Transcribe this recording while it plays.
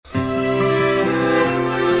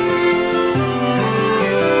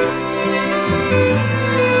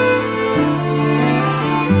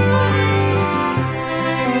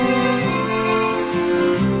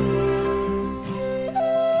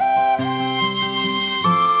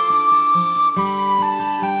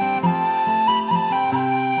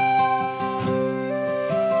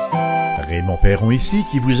Raymond Perron ici,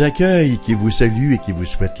 qui vous accueille, qui vous salue et qui vous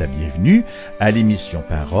souhaite la bienvenue à l'émission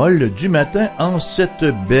Parole du matin en cette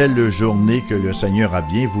belle journée que le Seigneur a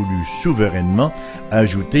bien voulu souverainement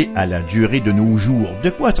ajouter à la durée de nos jours. De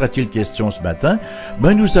quoi sera-t-il question ce matin?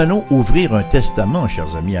 Nous allons ouvrir un testament,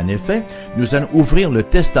 chers amis. En effet, nous allons ouvrir le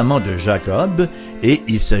testament de Jacob et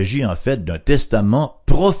il s'agit en fait d'un testament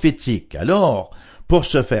prophétique. Alors,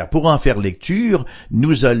 pour en faire lecture,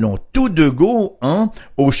 nous allons tout de go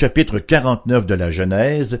au chapitre 49 de la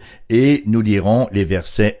Genèse et nous lirons les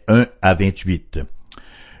versets 1 à 28.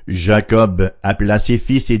 Jacob appela ses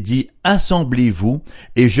fils et dit, « Assemblez-vous,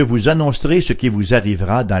 et je vous annoncerai ce qui vous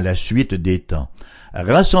arrivera dans la suite des temps.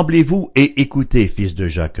 Rassemblez-vous et écoutez, fils de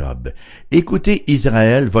Jacob. Écoutez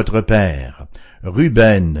Israël, votre père.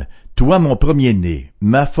 Ruben, toi mon premier-né,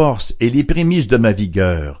 ma force et les prémices de ma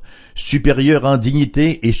vigueur, supérieur en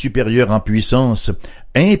dignité et supérieur en puissance,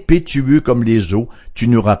 impétueux comme les eaux, tu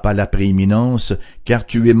n'auras pas la prééminence, car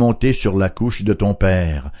tu es monté sur la couche de ton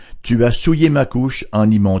père. Tu as souillé ma couche en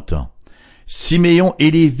y montant. Siméon et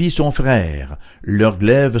Lévi sont frères, leurs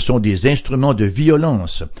glaives sont des instruments de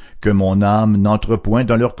violence, que mon âme n'entre point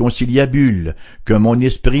dans leur conciliabule, que mon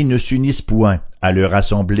esprit ne s'unisse point à leur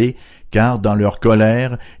assemblée, car dans leur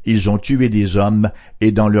colère, ils ont tué des hommes,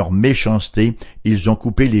 et dans leur méchanceté, ils ont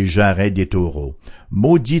coupé les jarrets des taureaux.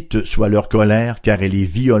 Maudite soit leur colère, car elle est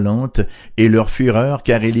violente, et leur fureur,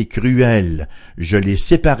 car elle est cruelle. Je les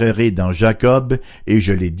séparerai dans Jacob, et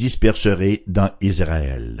je les disperserai dans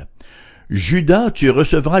Israël. Judas, tu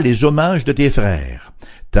recevras les hommages de tes frères.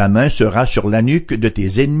 Ta main sera sur la nuque de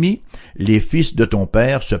tes ennemis, les fils de ton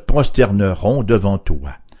père se prosterneront devant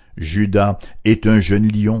toi. Judas est un jeune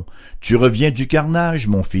lion, tu reviens du carnage,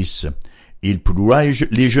 mon fils. Il ploie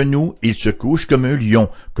les genoux, il se couche comme un lion,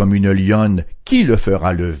 comme une lionne, qui le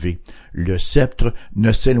fera lever? Le sceptre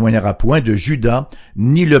ne s'éloignera point de Judas,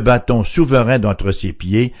 ni le bâton souverain d'entre ses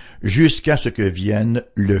pieds, jusqu'à ce que vienne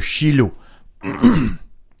le Shilo.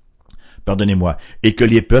 Pardonnez-moi, et que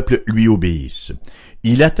les peuples lui obéissent.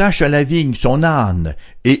 Il attache à la vigne son âne,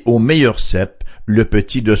 et au meilleur cep le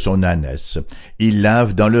petit de son ânesse. Il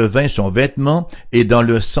lave dans le vin son vêtement, et dans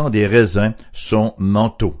le sang des raisins son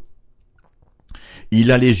manteau.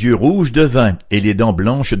 Il a les yeux rouges de vin, et les dents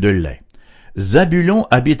blanches de lait. Zabulon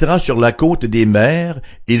habitera sur la côte des mers,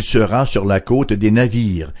 il sera sur la côte des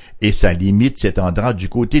navires, et sa limite s'étendra du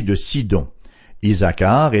côté de Sidon.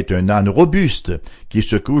 Isaacar est un âne robuste qui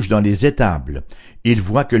se couche dans les étables. Il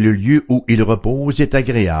voit que le lieu où il repose est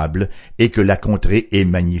agréable et que la contrée est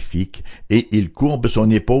magnifique, et il courbe son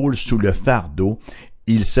épaule sous le fardeau,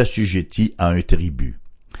 il s'assujettit à un tribut.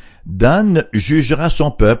 Dan jugera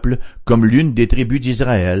son peuple comme l'une des tribus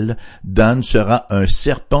d'Israël. Dan sera un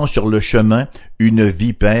serpent sur le chemin, une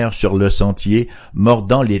vipère sur le sentier,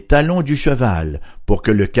 mordant les talons du cheval, pour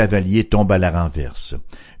que le cavalier tombe à la renverse.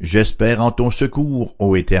 J'espère en ton secours,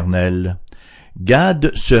 ô Éternel.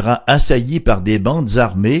 Gad sera assailli par des bandes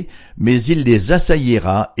armées, mais il les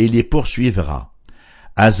assaillira et les poursuivra.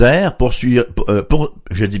 Azer produit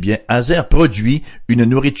une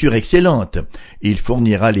nourriture excellente. Il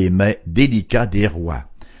fournira les mets délicats des rois.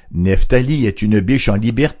 Nephtali est une biche en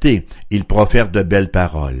liberté. Il profère de belles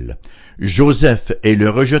paroles. Joseph est le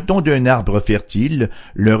rejeton d'un arbre fertile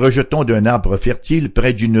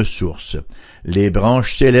près d'une source. Les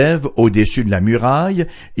branches s'élèvent au-dessus de la muraille,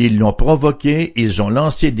 ils l'ont provoqué, ils ont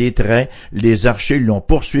lancé des traits, les archers l'ont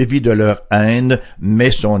poursuivi de leur haine,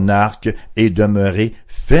 mais son arc est demeuré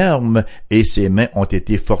ferme et ses mains ont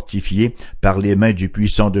été fortifiées par les mains du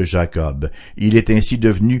puissant de Jacob. Il est ainsi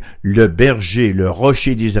devenu le berger, le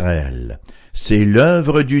rocher d'Israël. C'est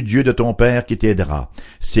l'œuvre du Dieu de ton père qui t'aidera.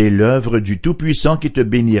 C'est l'œuvre du Tout-Puissant qui te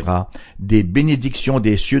bénira. Des bénédictions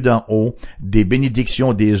des cieux d'en haut, des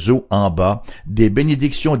bénédictions des eaux en bas, des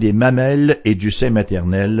bénédictions des mamelles et du sein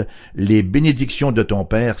maternel. Les bénédictions de ton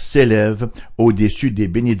père s'élèvent au-dessus des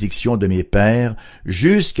bénédictions de mes pères,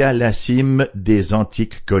 jusqu'à la cime des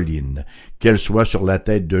antiques collines. Qu'elles soient sur la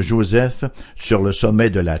tête de Joseph, sur le sommet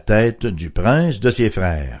de la tête du prince de ses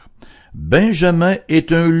frères. Benjamin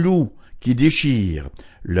est un loup qui déchire.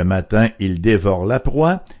 Le matin, il dévore la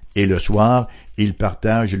proie, et le soir, il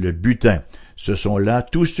partage le butin. Ce sont là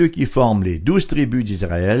tous ceux qui forment les 12 tribus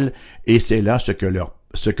d'Israël, et c'est là ce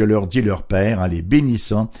que leur dit leur père en les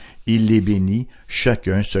bénissant. Il les bénit,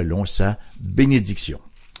 chacun selon sa bénédiction.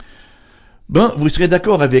 Vous serez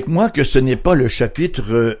d'accord avec moi que ce n'est pas le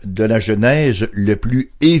chapitre de la Genèse le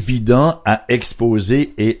plus évident à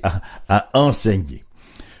exposer et à enseigner.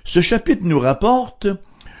 Ce chapitre nous rapporte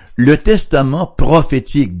le testament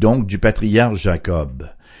prophétique donc du patriarche Jacob.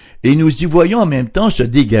 Et nous y voyons en même temps se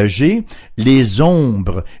dégager les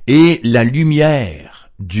ombres et la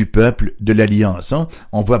lumière du peuple de l'Alliance.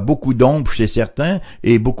 On voit beaucoup d'ombre chez certains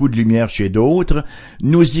et beaucoup de lumière chez d'autres.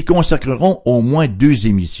 Nous y consacrerons au moins 2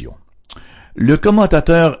 émissions. Le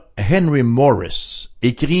commentateur Henry Morris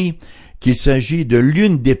écrit qu'il s'agit de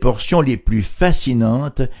l'une des portions les plus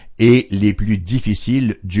fascinantes et les plus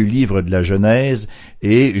difficiles du livre de la Genèse,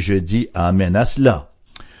 et je dis amen à cela.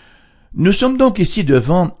 Nous sommes donc ici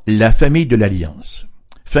devant la famille de l'Alliance,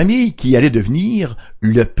 famille qui allait devenir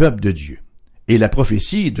le peuple de Dieu. Et la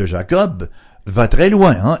prophétie de Jacob va très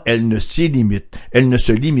loin, elle ne se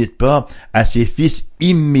limite pas à ses fils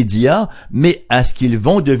immédiats, mais à ce qu'ils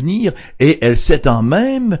vont devenir, et elle s'étend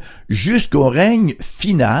même jusqu'au règne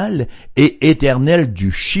final et éternel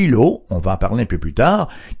du Shiloh, on va en parler un peu plus tard,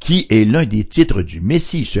 qui est l'un des titres du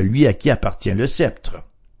Messie, celui à qui appartient le sceptre.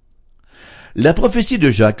 La prophétie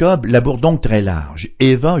de Jacob l'aborde donc très large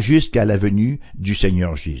et va jusqu'à la venue du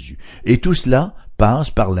Seigneur Jésus. Et tout cela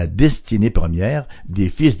passe par la destinée première des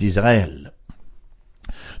fils d'Israël.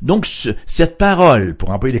 Donc cette parole, pour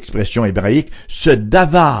employer l'expression hébraïque, ce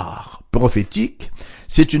davar prophétique,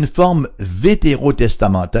 c'est une forme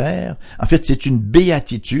vétérotestamentaire. En fait, c'est une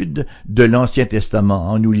béatitude de l'Ancien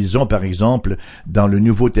Testament. Nous lisons par exemple dans le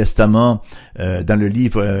Nouveau Testament, dans le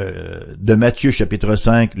livre de Matthieu chapitre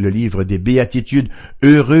 5, le livre des béatitudes, «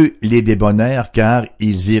 Heureux les débonnaires, car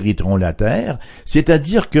ils hériteront la terre »,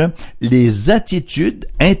 c'est-à-dire que les attitudes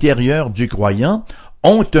intérieures du croyant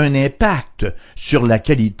ont un impact sur la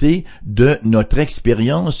qualité de notre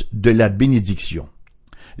expérience de la bénédiction.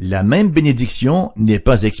 La même bénédiction n'est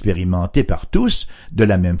pas expérimentée par tous de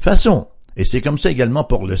la même façon. Et c'est comme ça également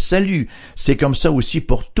pour le salut. C'est comme ça aussi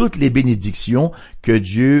pour toutes les bénédictions que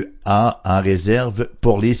Dieu a en réserve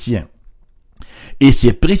pour les siens. Et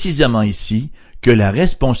c'est précisément ici que la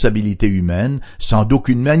responsabilité humaine, sans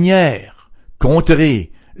d'aucune manière,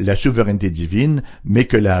 contrer la souveraineté divine, mais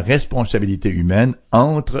que la responsabilité humaine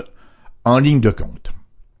entre en ligne de compte.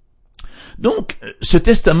 Donc, ce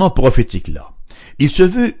testament prophétique-là, il se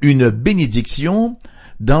veut une bénédiction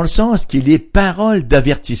dans le sens qu'il est parole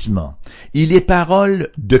d'avertissement. Il est parole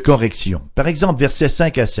de correction. Par exemple, versets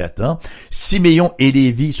 5 à 7. Siméon et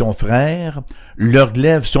Lévi sont frères, leurs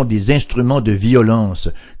glaives sont des instruments de violence.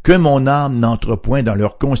 Que mon âme n'entre point dans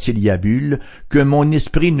leur conciliabule, que mon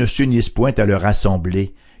esprit ne s'unisse point à leur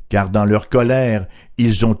assemblée. Car dans leur colère,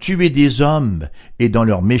 ils ont tué des hommes, et dans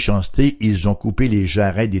leur méchanceté, ils ont coupé les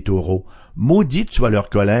jarrets des taureaux. Maudite soit leur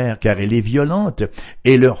colère, car elle est violente,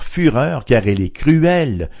 et leur fureur, car elle est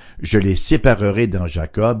cruelle. Je les séparerai dans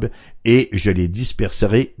Jacob, et je les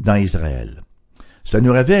disperserai dans Israël. Ça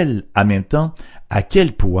nous révèle, en même temps, à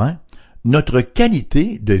quel point notre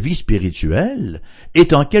qualité de vie spirituelle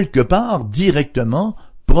est en quelque part directement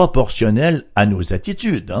proportionnelle à nos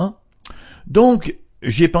attitudes. Donc,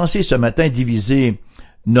 j'ai pensé ce matin diviser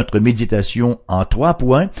notre méditation en 3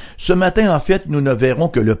 points. Ce matin, en fait, nous ne verrons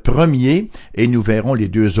que le premier et nous verrons les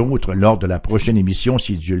 2 autres lors de la prochaine émission,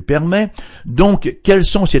 si Dieu le permet. Donc, quels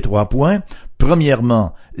sont ces 3 points?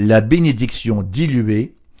 Premièrement, la bénédiction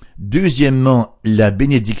diluée. Deuxièmement, la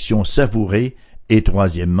bénédiction savourée. Et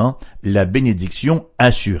troisièmement, la bénédiction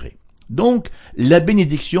assurée. Donc, la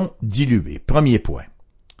bénédiction diluée. Premier point.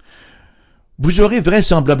 Vous aurez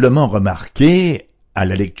vraisemblablement remarqué, à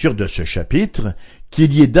la lecture de ce chapitre,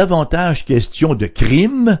 qu'il y ait davantage question de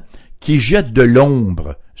crimes qui jettent de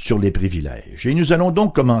l'ombre sur les privilèges. Et nous allons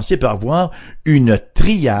donc commencer par voir une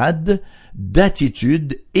triade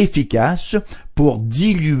d'attitudes efficaces pour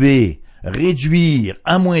diluer, réduire,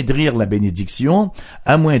 amoindrir la bénédiction,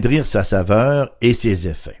 amoindrir sa saveur et ses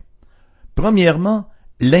effets. Premièrement,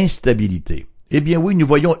 l'instabilité. Eh bien oui, nous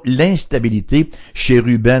voyons l'instabilité chez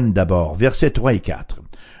Ruben d'abord, versets 3 et 4.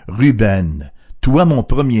 Ruben, toi mon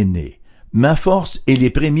premier-né, ma force et les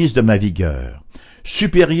prémices de ma vigueur,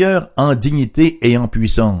 supérieur en dignité et en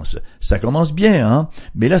puissance. Ça commence bien,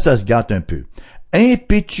 mais là ça se gâte un peu.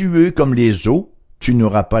 Impétueux comme les eaux, tu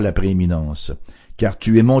n'auras pas la prééminence, car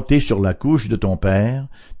tu es monté sur la couche de ton père,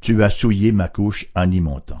 tu as souillé ma couche en y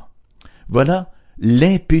montant. Voilà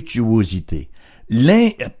l'impétuosité.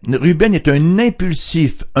 Ruben est un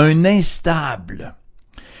impulsif, un instable.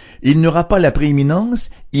 Il n'aura pas la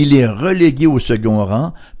prééminence, il est relégué au second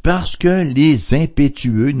rang parce que les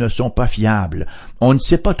impétueux ne sont pas fiables. On ne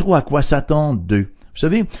sait pas trop à quoi s'attendre d'eux. Vous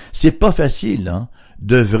savez, c'est pas facile,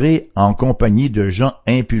 d'œuvrer en compagnie de gens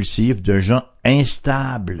impulsifs, de gens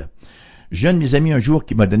instables. J'ai un de mes amis un jour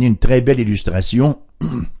qui m'a donné une très belle illustration.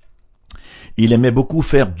 Il aimait beaucoup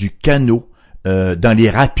faire du canot dans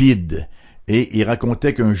les rapides. Et il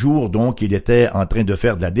racontait qu'un jour, donc, il était en train de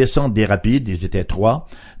faire de la descente des rapides. Ils étaient 3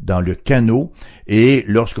 dans le canot. Et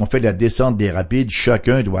lorsqu'on fait la descente des rapides,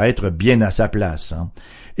 chacun doit être bien à sa place.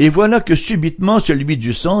 Et voilà que subitement celui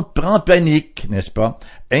du centre prend panique, n'est-ce pas?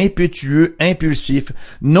 Impétueux, impulsif.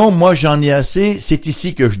 Non, moi j'en ai assez, c'est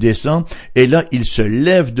ici que je descends. Et là, il se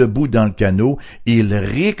lève debout dans le canot. Il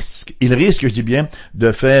risque, je dis bien,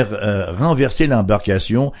 de faire renverser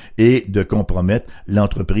l'embarcation et de compromettre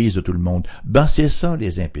l'entreprise de tout le monde. Ben, c'est ça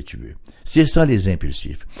les impétueux. C'est ça les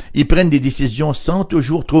impulsifs. Ils prennent des décisions sans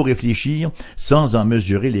toujours trop réfléchir, sans en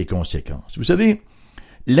mesurer les conséquences. Vous savez,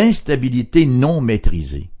 l'instabilité non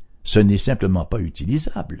maîtrisée, ce n'est simplement pas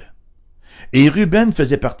utilisable. Et Ruben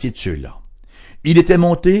faisait partie de ceux-là. Il était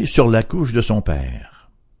monté sur la couche de son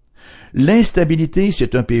père. L'instabilité,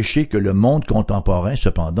 c'est un péché que le monde contemporain,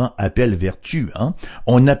 cependant, appelle vertu.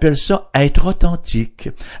 On appelle ça être authentique,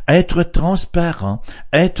 être transparent,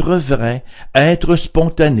 être vrai, être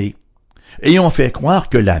spontané. Et on fait croire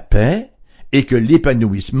que la paix et que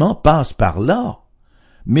l'épanouissement passent par là.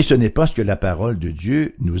 Mais ce n'est pas ce que la parole de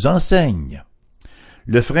Dieu nous enseigne.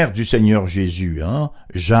 Le frère du Seigneur Jésus,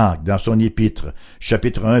 Jacques, dans son épître,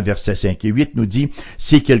 chapitre 1, versets 5 et 8, nous dit «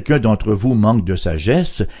 Si quelqu'un d'entre vous manque de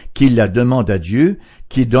sagesse, qu'il la demande à Dieu,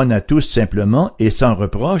 qui donne à tous simplement et sans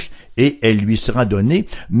reproche, et elle lui sera donnée,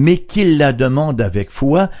 mais qu'il la demande avec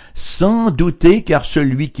foi, sans douter, car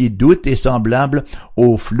celui qui doute est semblable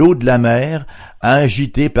au flot de la mer,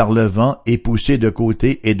 agité par le vent et poussé de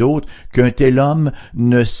côté et d'autre, qu'un tel homme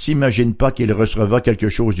ne s'imagine pas qu'il recevra quelque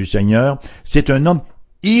chose du Seigneur. C'est un homme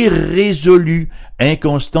irrésolu,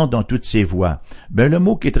 inconstant dans toutes ses voies. Le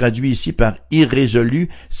mot qui est traduit ici par irrésolu,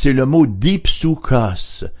 c'est le mot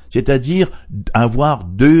dipsoukos, c'est-à-dire avoir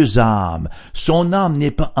deux âmes. Son âme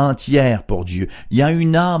n'est pas entière pour Dieu. Il y a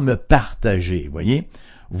une âme partagée, voyez.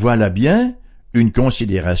 Voilà bien une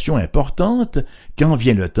considération importante quand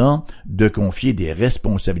vient le temps de confier des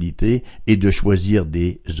responsabilités et de choisir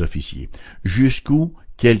des officiers. Jusqu'où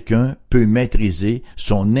quelqu'un peut maîtriser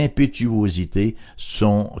son impétuosité,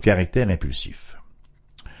 son caractère impulsif.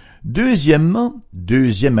 Deuxièmement,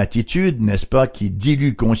 deuxième attitude, n'est-ce pas, qui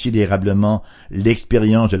dilue considérablement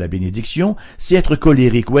l'expérience de la bénédiction, c'est être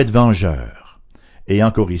colérique ou être vengeur. Et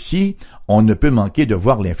encore ici, on ne peut manquer de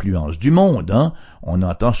voir l'influence du monde. On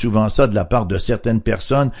entend souvent ça de la part de certaines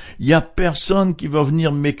personnes. Il y a personne qui va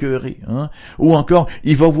venir m'écœurer. Ou encore,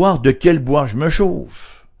 il va voir de quel bois je me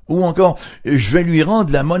chauffe. Ou encore, je vais lui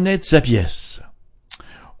rendre la monnaie de sa pièce.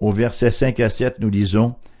 Au verset 5 à 7, nous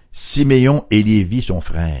lisons, Siméon et Lévi sont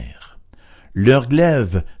frères. Leurs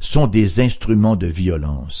glaives sont des instruments de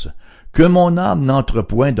violence. Que mon âme n'entre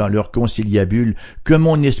point dans leur conciliabule, que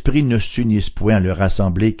mon esprit ne s'unisse point à leur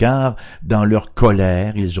assemblée, car dans leur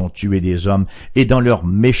colère ils ont tué des hommes, et dans leur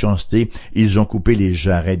méchanceté ils ont coupé les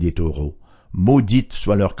jarrets des taureaux. Maudite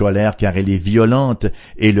soit leur colère, car elle est violente,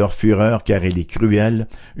 et leur fureur, car elle est cruelle.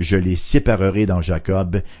 Je les séparerai dans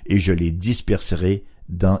Jacob, et je les disperserai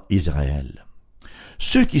dans Israël.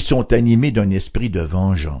 Ceux qui sont animés d'un esprit de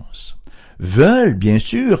vengeance veulent, bien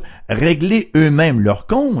sûr, régler eux-mêmes leur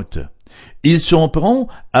compte. Ils sont prompts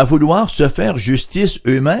à vouloir se faire justice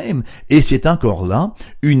eux-mêmes, et c'est encore là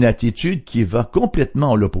une attitude qui va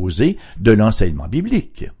complètement à l'opposé de l'enseignement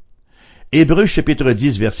biblique. Hébreux chapitre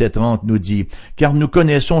 10 verset 30 nous dit « Car nous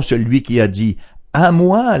connaissons celui qui a dit « À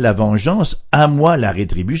moi la vengeance, à moi la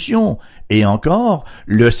rétribution » et encore «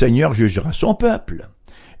 Le Seigneur jugera son peuple ».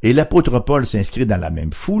 Et l'apôtre Paul s'inscrit dans la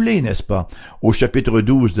même foulée, n'est-ce pas? Au chapitre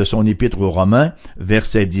 12 de son épître aux Romains,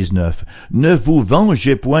 verset 19. « Ne vous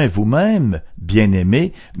vengez point vous-même,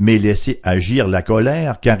 bien-aimés, mais laissez agir la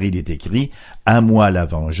colère, car il est écrit « À moi la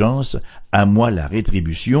vengeance, à moi la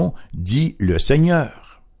rétribution, dit le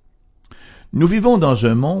Seigneur ». Nous vivons dans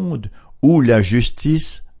un monde où la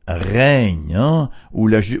justice règne, où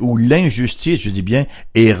l'injustice, je dis bien,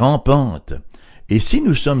 est rampante. Et si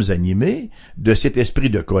nous sommes animés de cet esprit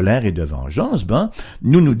de colère et de vengeance,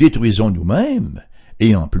 nous nous détruisons nous-mêmes,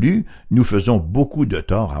 et en plus, nous faisons beaucoup de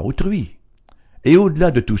tort à autrui. Et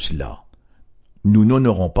au-delà de tout cela, nous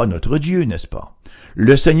n'honorons pas notre Dieu, n'est-ce pas?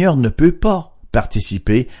 Le Seigneur ne peut pas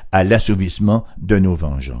participer à l'assouvissement de nos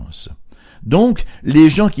vengeances. Donc, les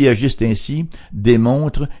gens qui agissent ainsi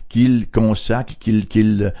démontrent qu'ils consacrent,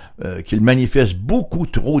 qu'ils manifestent beaucoup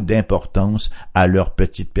trop d'importance à leur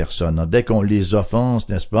petite personne. Dès qu'on les offense,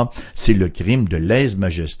 n'est-ce pas, c'est le crime de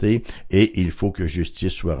lèse-majesté et il faut que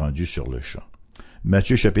justice soit rendue sur le champ.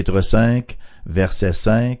 Matthieu chapitre 5, versets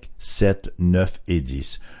 5, 7, 9 et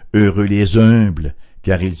 10. Heureux les humbles,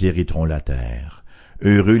 car ils hériteront la terre.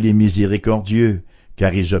 Heureux les miséricordieux,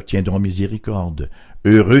 car ils obtiendront miséricorde.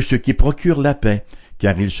 Heureux ceux qui procurent la paix,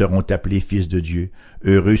 car ils seront appelés fils de Dieu.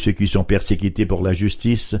 Heureux ceux qui sont persécutés pour la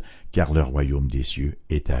justice, car le royaume des cieux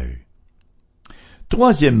est à eux.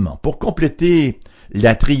 Troisièmement, pour compléter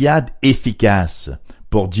la triade efficace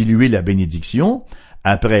pour diluer la bénédiction,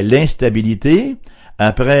 après l'instabilité,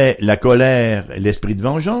 après la colère, l'esprit de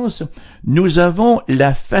vengeance, nous avons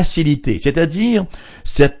la facilité, c'est-à-dire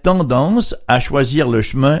cette tendance à choisir le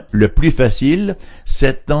chemin le plus facile,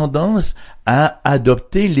 cette tendance à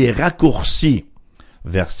adopter les raccourcis.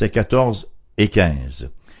 Versets 14 et 15.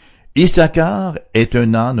 Issachar est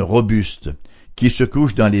un âne robuste qui se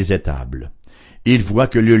couche dans les étables. Il voit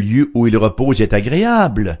que le lieu où il repose est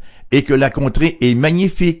agréable et que la contrée est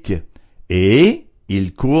magnifique. Et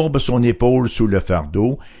il courbe son épaule sous le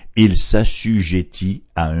fardeau, il s'assujettit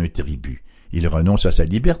à un tribut. Il renonce à sa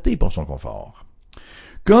liberté pour son confort.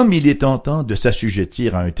 Comme il est tentant de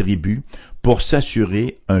s'assujettir à un tribut pour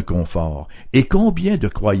s'assurer un confort. Et combien de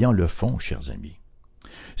croyants le font, chers amis?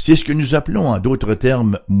 C'est ce que nous appelons, en d'autres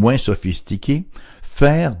termes moins sophistiqués,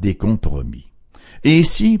 faire des compromis. Et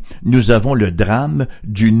ici, nous avons le drame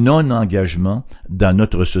du non-engagement dans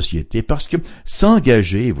notre société, parce que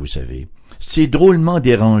s'engager, vous savez, c'est drôlement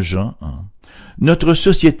dérangeant. Notre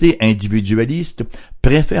société individualiste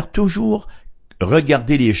préfère toujours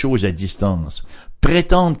regarder les choses à distance,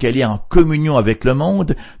 prétendre qu'elle est en communion avec le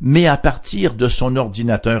monde, mais à partir de son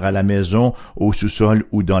ordinateur à la maison, au sous-sol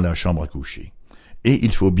ou dans la chambre à coucher. Et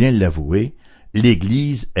il faut bien l'avouer,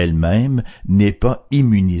 l'Église elle-même n'est pas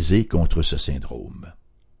immunisée contre ce syndrome.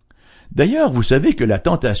 D'ailleurs, vous savez que la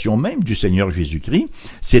tentation même du Seigneur Jésus-Christ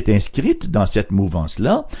s'est inscrite dans cette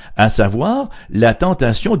mouvance-là, à savoir la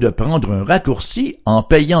tentation de prendre un raccourci en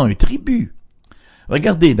payant un tribut.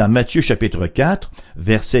 Regardez dans Matthieu chapitre 4,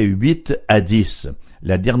 versets 8 à 10,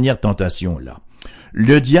 la dernière tentation là.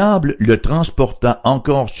 Le diable le transporta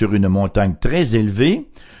encore sur une montagne très élevée,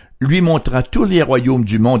 lui montra tous les royaumes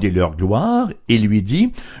du monde et leur gloire, et lui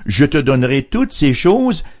dit, « Je te donnerai toutes ces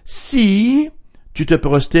choses si tu te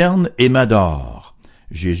prosternes et m'adores. »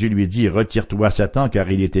 Jésus lui dit, « Retire-toi, Satan,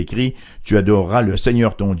 car il est écrit, tu adoreras le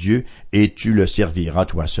Seigneur ton Dieu, et tu le serviras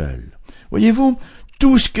toi seul. » Voyez-vous,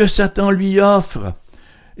 tout ce que Satan lui offre,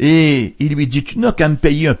 et il lui dit, « Tu n'as qu'à me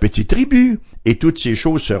payer un petit tribut, et toutes ces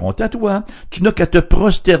choses seront à toi. Tu n'as qu'à te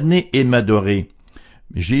prosterner et m'adorer. »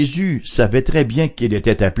 Jésus savait très bien qu'il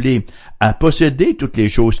était appelé à posséder toutes les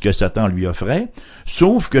choses que Satan lui offrait,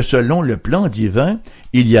 sauf que selon le plan divin,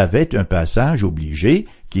 il y avait un passage obligé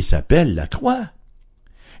qui s'appelle la croix.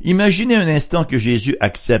 Imaginez un instant que Jésus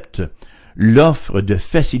accepte l'offre de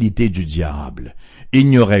facilité du diable. Il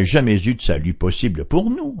n'y aurait jamais eu de salut possible pour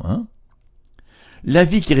nous, hein? La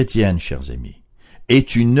vie chrétienne, chers amis,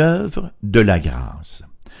 est une œuvre de la grâce.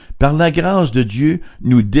 Par la grâce de Dieu,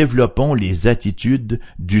 nous développons les attitudes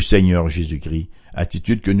du Seigneur Jésus-Christ,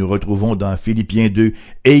 attitudes que nous retrouvons dans Philippiens 2.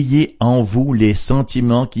 « Ayez en vous les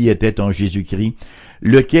sentiments qui étaient en Jésus-Christ,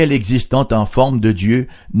 lequel, existant en forme de Dieu,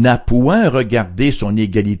 n'a point regardé son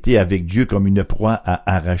égalité avec Dieu comme une proie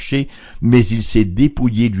à arracher, mais il s'est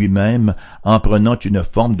dépouillé lui-même en prenant une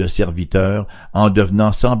forme de serviteur, en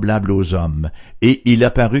devenant semblable aux hommes. Et il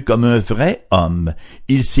apparut comme un vrai homme.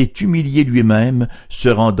 Il s'est humilié lui-même, se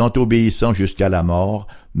rendant obéissant jusqu'à la mort,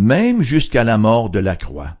 même jusqu'à la mort de la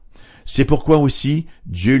croix. C'est pourquoi aussi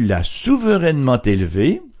Dieu l'a souverainement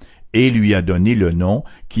élevé, et lui a donné le nom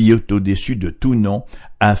qui est au-dessus de tout nom,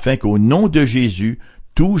 afin qu'au nom de Jésus,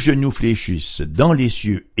 tout genou fléchisse dans les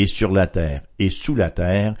cieux et sur la terre et sous la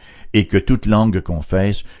terre, et que toute langue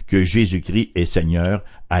confesse que Jésus-Christ est Seigneur,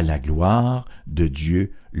 à la gloire de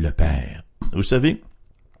Dieu le Père. Vous savez,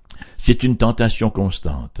 c'est une tentation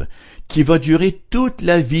constante qui va durer toute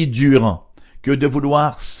la vie durant, que de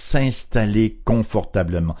vouloir s'installer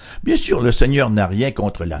confortablement. Bien sûr, le Seigneur n'a rien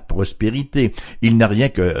contre la prospérité, il n'a rien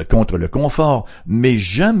que contre le confort, mais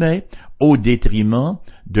jamais au détriment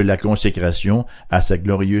de la consécration à sa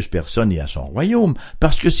glorieuse personne et à son royaume,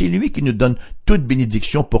 parce que c'est lui qui nous donne toute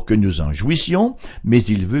bénédiction pour que nous en jouissions, mais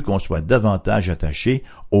il veut qu'on soit davantage attaché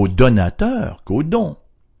au donateur qu'au don.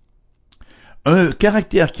 Un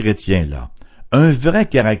caractère chrétien, là, un vrai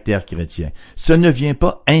caractère chrétien, ça ne vient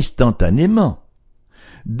pas instantanément.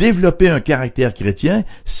 Développer un caractère chrétien,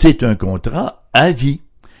 c'est un contrat à vie.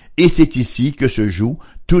 Et c'est ici que se joue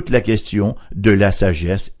toute la question de la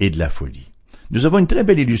sagesse et de la folie. Nous avons une très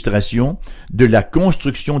belle illustration de la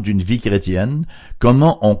construction d'une vie chrétienne,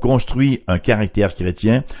 comment on construit un caractère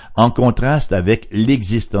chrétien en contraste avec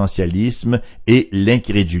l'existentialisme et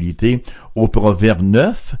l'incrédulité au Proverbe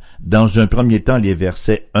 9, dans un premier temps les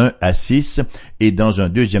versets 1 à 6 et dans un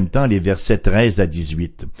deuxième temps les versets 13 à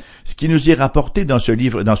 18. Ce qui nous est rapporté dans ce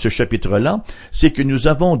livre, dans ce chapitre-là, c'est que nous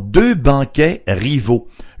avons deux banquets rivaux,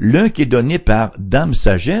 l'un qui est donné par Dame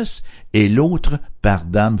Sagesse et l'autre par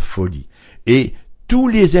Dame Folie. Et tous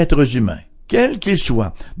les êtres humains, quels qu'ils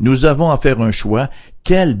soient, nous avons à faire un choix,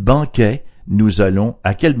 quel banquet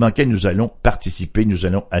à quel banquet nous allons participer, nous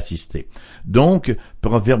allons assister. Donc,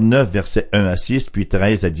 Proverbe 9, versets 1 à 6, puis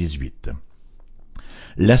 13 à 18.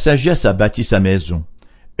 La sagesse a bâti sa maison.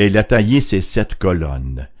 Elle a taillé ses 7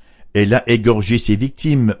 colonnes. Elle a égorgé ses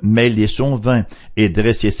victimes, mêlé son vin et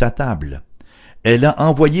dressé sa table. Elle a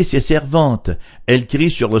envoyé ses servantes. Elle crie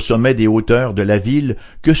sur le sommet des hauteurs de la ville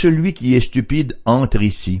que celui qui est stupide entre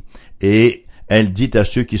ici. Et elle dit à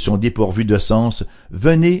ceux qui sont dépourvus de sens, «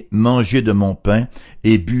 Venez manger de mon pain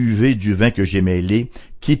et buvez du vin que j'ai mêlé,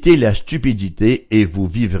 quittez la stupidité et vous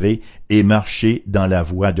vivrez et marchez dans la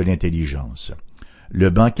voie de l'intelligence. » Le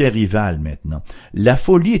banquet rival maintenant. La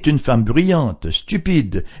folie est une femme bruyante,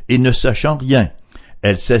 stupide et ne sachant rien.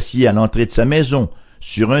 Elle s'assied à l'entrée de sa maison,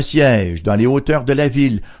 sur un siège, dans les hauteurs de la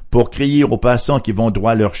ville, pour crier aux passants qui vont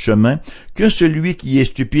droit leur chemin, que celui qui est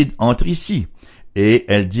stupide entre ici. Et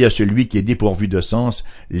elle dit à celui qui est dépourvu de sens,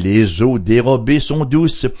 « Les eaux dérobées sont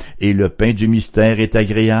douces, et le pain du mystère est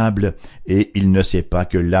agréable. » Et il ne sait pas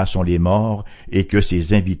que là sont les morts, et que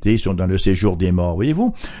ses invités sont dans le séjour des morts.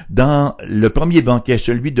 Voyez-vous, dans le premier banquet,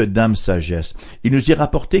 celui de Dame Sagesse, il nous est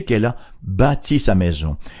rapporté qu'elle a bâti sa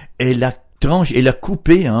maison. Elle a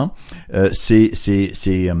coupé ces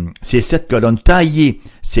 7 colonnes, taillé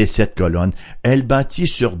ces 7 colonnes. Elle bâtit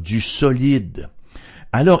sur du solide.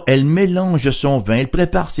 Alors, elle mélange son vin, elle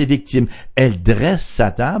prépare ses victimes, elle dresse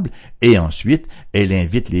sa table et ensuite, elle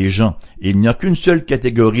invite les gens. Il n'y a qu'une seule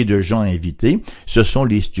catégorie de gens invités, ce sont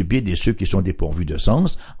les stupides et ceux qui sont dépourvus de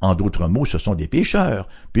sens. En d'autres mots, ce sont des pécheurs,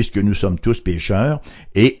 puisque nous sommes tous pécheurs,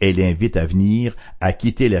 et elle invite à venir, à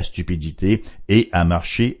quitter la stupidité et à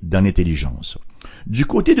marcher dans l'intelligence. Du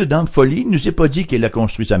côté de Dame Folie, il ne nous est pas dit qu'elle a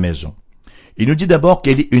construit sa maison. Il nous dit d'abord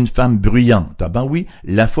qu'elle est une femme bruyante. Ah ben oui,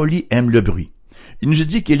 la folie aime le bruit. Il nous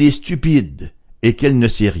dit qu'elle est stupide et qu'elle ne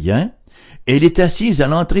sait rien. Elle est assise à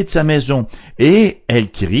l'entrée de sa maison et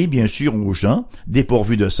elle crie bien sûr aux gens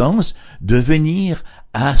dépourvus de sens de venir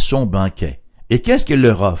à son banquet. Et qu'est-ce qu'elle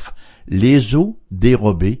leur offre? Les eaux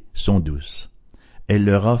dérobées sont douces. Elle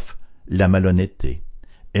leur offre la malhonnêteté.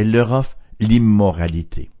 Elle leur offre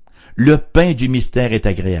l'immoralité. Le pain du mystère est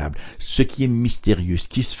agréable. Ce qui est mystérieux, ce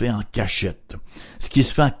qui se fait en cachette, ce qui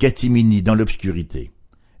se fait en catimini dans l'obscurité.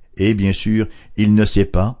 Et bien sûr, il ne sait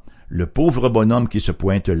pas, le pauvre bonhomme qui se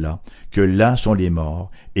pointe là, que là sont les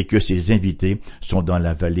morts et que ses invités sont dans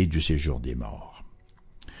la vallée du séjour des morts.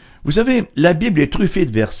 Vous savez, la Bible est truffée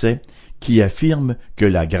de versets qui affirment que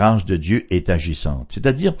la grâce de Dieu est agissante,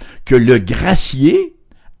 c'est-à-dire que le gracier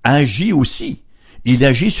agit aussi. Il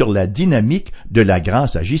agit sur la dynamique de la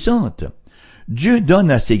grâce agissante. Dieu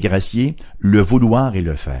donne à ses graciers le vouloir et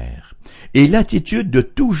le faire. Et l'attitude de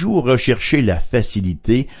toujours rechercher la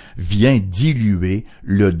facilité vient diluer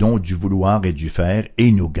le don du vouloir et du faire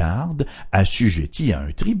et nous garde assujettis à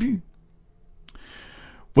un tribut.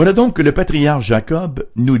 Voilà donc que le patriarche Jacob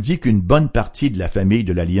nous dit qu'une bonne partie de la famille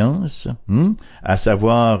de l'Alliance, à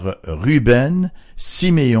savoir Ruben,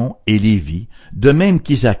 Siméon et Lévi, de même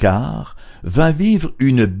qu'Isaacar, va vivre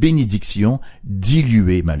une bénédiction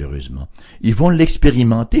diluée malheureusement. Ils vont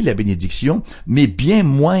l'expérimenter, la bénédiction, mais bien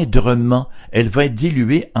moindrement. Elle va être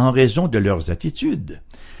diluée en raison de leurs attitudes.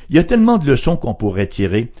 Il y a tellement de leçons qu'on pourrait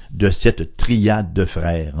tirer de cette triade de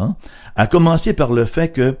frères, à commencer par le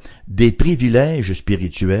fait que des privilèges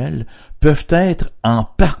spirituels peuvent être en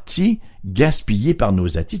partie gaspillés par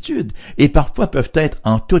nos attitudes et parfois peuvent être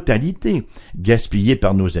en totalité gaspillés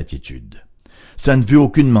par nos attitudes. Ça ne veut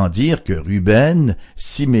aucunement dire que Ruben,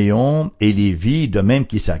 Siméon et Lévi, de même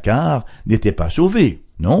qu'Isaacar, n'étaient pas sauvés.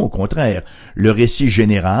 Non, au contraire. Le récit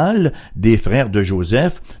général des frères de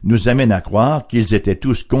Joseph nous amène à croire qu'ils étaient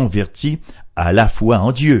tous convertis à la foi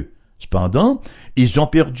en Dieu. Cependant, ils ont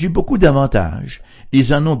perdu beaucoup d'avantages.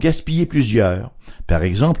 Ils en ont gaspillé plusieurs. Par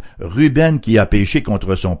exemple, Ruben qui a péché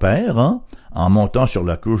contre son père, en montant sur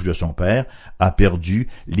la couche de son père, a perdu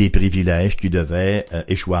les privilèges qui devaient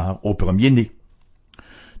échoir au premier-né.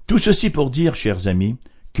 Tout ceci pour dire, chers amis,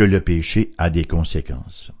 que le péché a des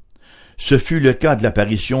conséquences. Ce fut le cas de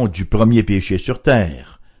l'apparition du premier péché sur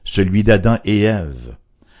terre, celui d'Adam et Ève.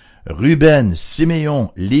 Ruben,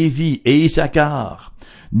 Siméon, Lévi et Isaacar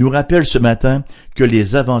nous rappellent ce matin que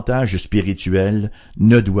les avantages spirituels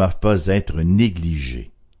ne doivent pas être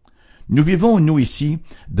négligés. Nous vivons, nous ici,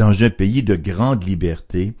 dans un pays de grande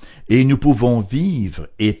liberté et nous pouvons vivre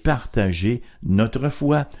et partager notre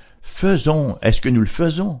foi. Est-ce que nous le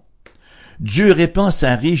faisons? Dieu répand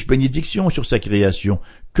sa riche bénédiction sur sa création.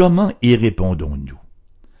 Comment y répondons-nous?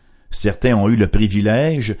 Certains ont eu le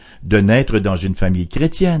privilège de naître dans une famille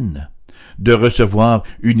chrétienne, de recevoir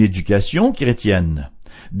une éducation chrétienne,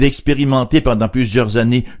 d'expérimenter pendant plusieurs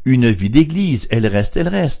années une vie d'église. Elle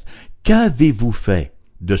reste. Qu'avez-vous fait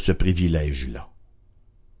de ce privilège-là.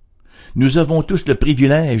 Nous avons tous le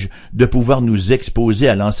privilège de pouvoir nous exposer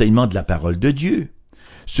à l'enseignement de la parole de Dieu,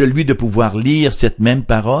 celui de pouvoir lire cette même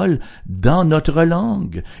parole dans notre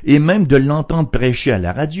langue et même de l'entendre prêcher à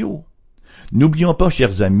la radio. N'oublions pas,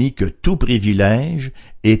 chers amis, que tout privilège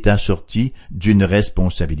est assorti d'une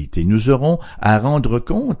responsabilité. Nous aurons à rendre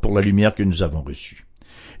compte pour la lumière que nous avons reçue.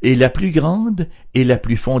 Et la plus grande et la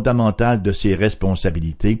plus fondamentale de ces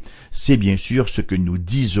responsabilités, c'est bien sûr ce que nous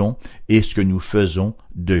disons et ce que nous faisons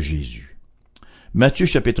de Jésus. Matthieu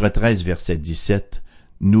chapitre 13, verset 17,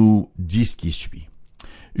 nous dit ce qui suit.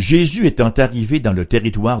 Jésus étant arrivé dans le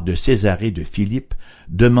territoire de Césarée de Philippe,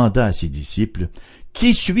 demanda à ses disciples, «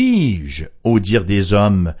 Qui suis-je, au dire des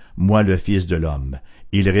hommes, moi le Fils de l'homme ?»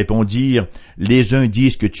 Ils répondirent, « Les uns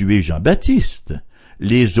disent que tu es Jean-Baptiste,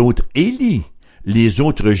 les autres Élie, les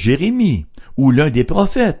autres Jérémie, ou l'un des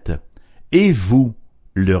prophètes. Et vous,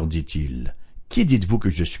 leur dit-il, qui dites-vous que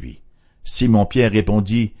je suis? Simon-Pierre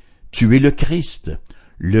répondit, Tu es le Christ,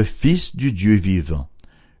 le Fils du Dieu vivant.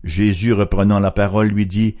 Jésus, reprenant la parole, lui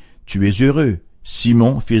dit, Tu es heureux,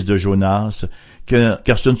 Simon, fils de Jonas,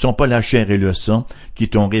 car ce ne sont pas la chair et le sang qui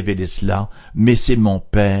t'ont révélé cela, mais c'est mon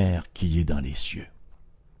Père qui est dans les cieux.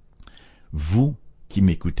 Vous qui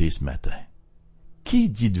m'écoutez ce matin, qui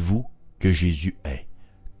dites-vous que Jésus est?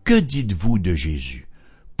 Que dites-vous de Jésus?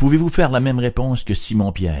 Pouvez-vous faire la même réponse que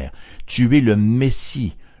Simon-Pierre? Tu es le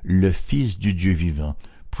Messie, le Fils du Dieu vivant.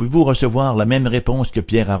 Pouvez-vous recevoir la même réponse que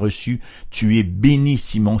Pierre a reçue? Tu es béni,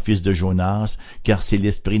 Simon, fils de Jonas, car c'est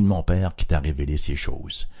l'Esprit de mon Père qui t'a révélé ces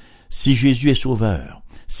choses. Si Jésus est sauveur,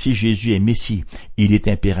 si Jésus est Messie, il est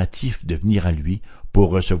impératif de venir à lui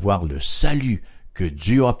pour recevoir le salut que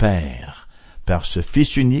Dieu opère par ce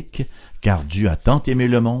Fils unique, car Dieu a tant aimé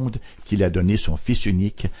le monde qu'il a donné son Fils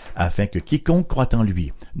unique, afin que quiconque croit en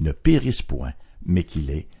lui ne périsse point, mais qu'il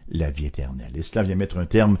ait la vie éternelle. Et cela vient mettre un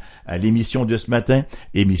terme à l'émission de ce matin,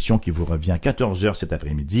 émission qui vous revient à 14h cet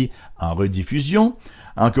après-midi en rediffusion.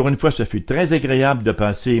 Encore une fois, ce fut très agréable de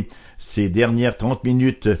passer ces dernières 30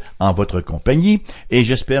 minutes en votre compagnie et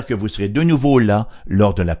j'espère que vous serez de nouveau là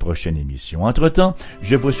lors de la prochaine émission. Entre-temps,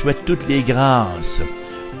 je vous souhaite toutes les grâces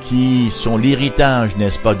qui sont l'héritage,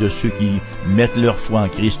 n'est-ce pas, de ceux qui mettent leur foi en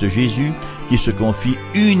Christ Jésus, qui se confient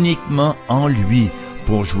uniquement en lui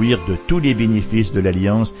pour jouir de tous les bénéfices de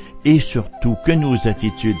l'Alliance et surtout que nos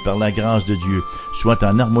attitudes, par la grâce de Dieu, soient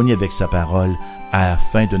en harmonie avec sa parole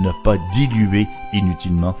afin de ne pas diluer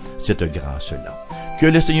inutilement cette grâce-là. Que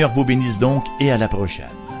le Seigneur vous bénisse donc et à la prochaine.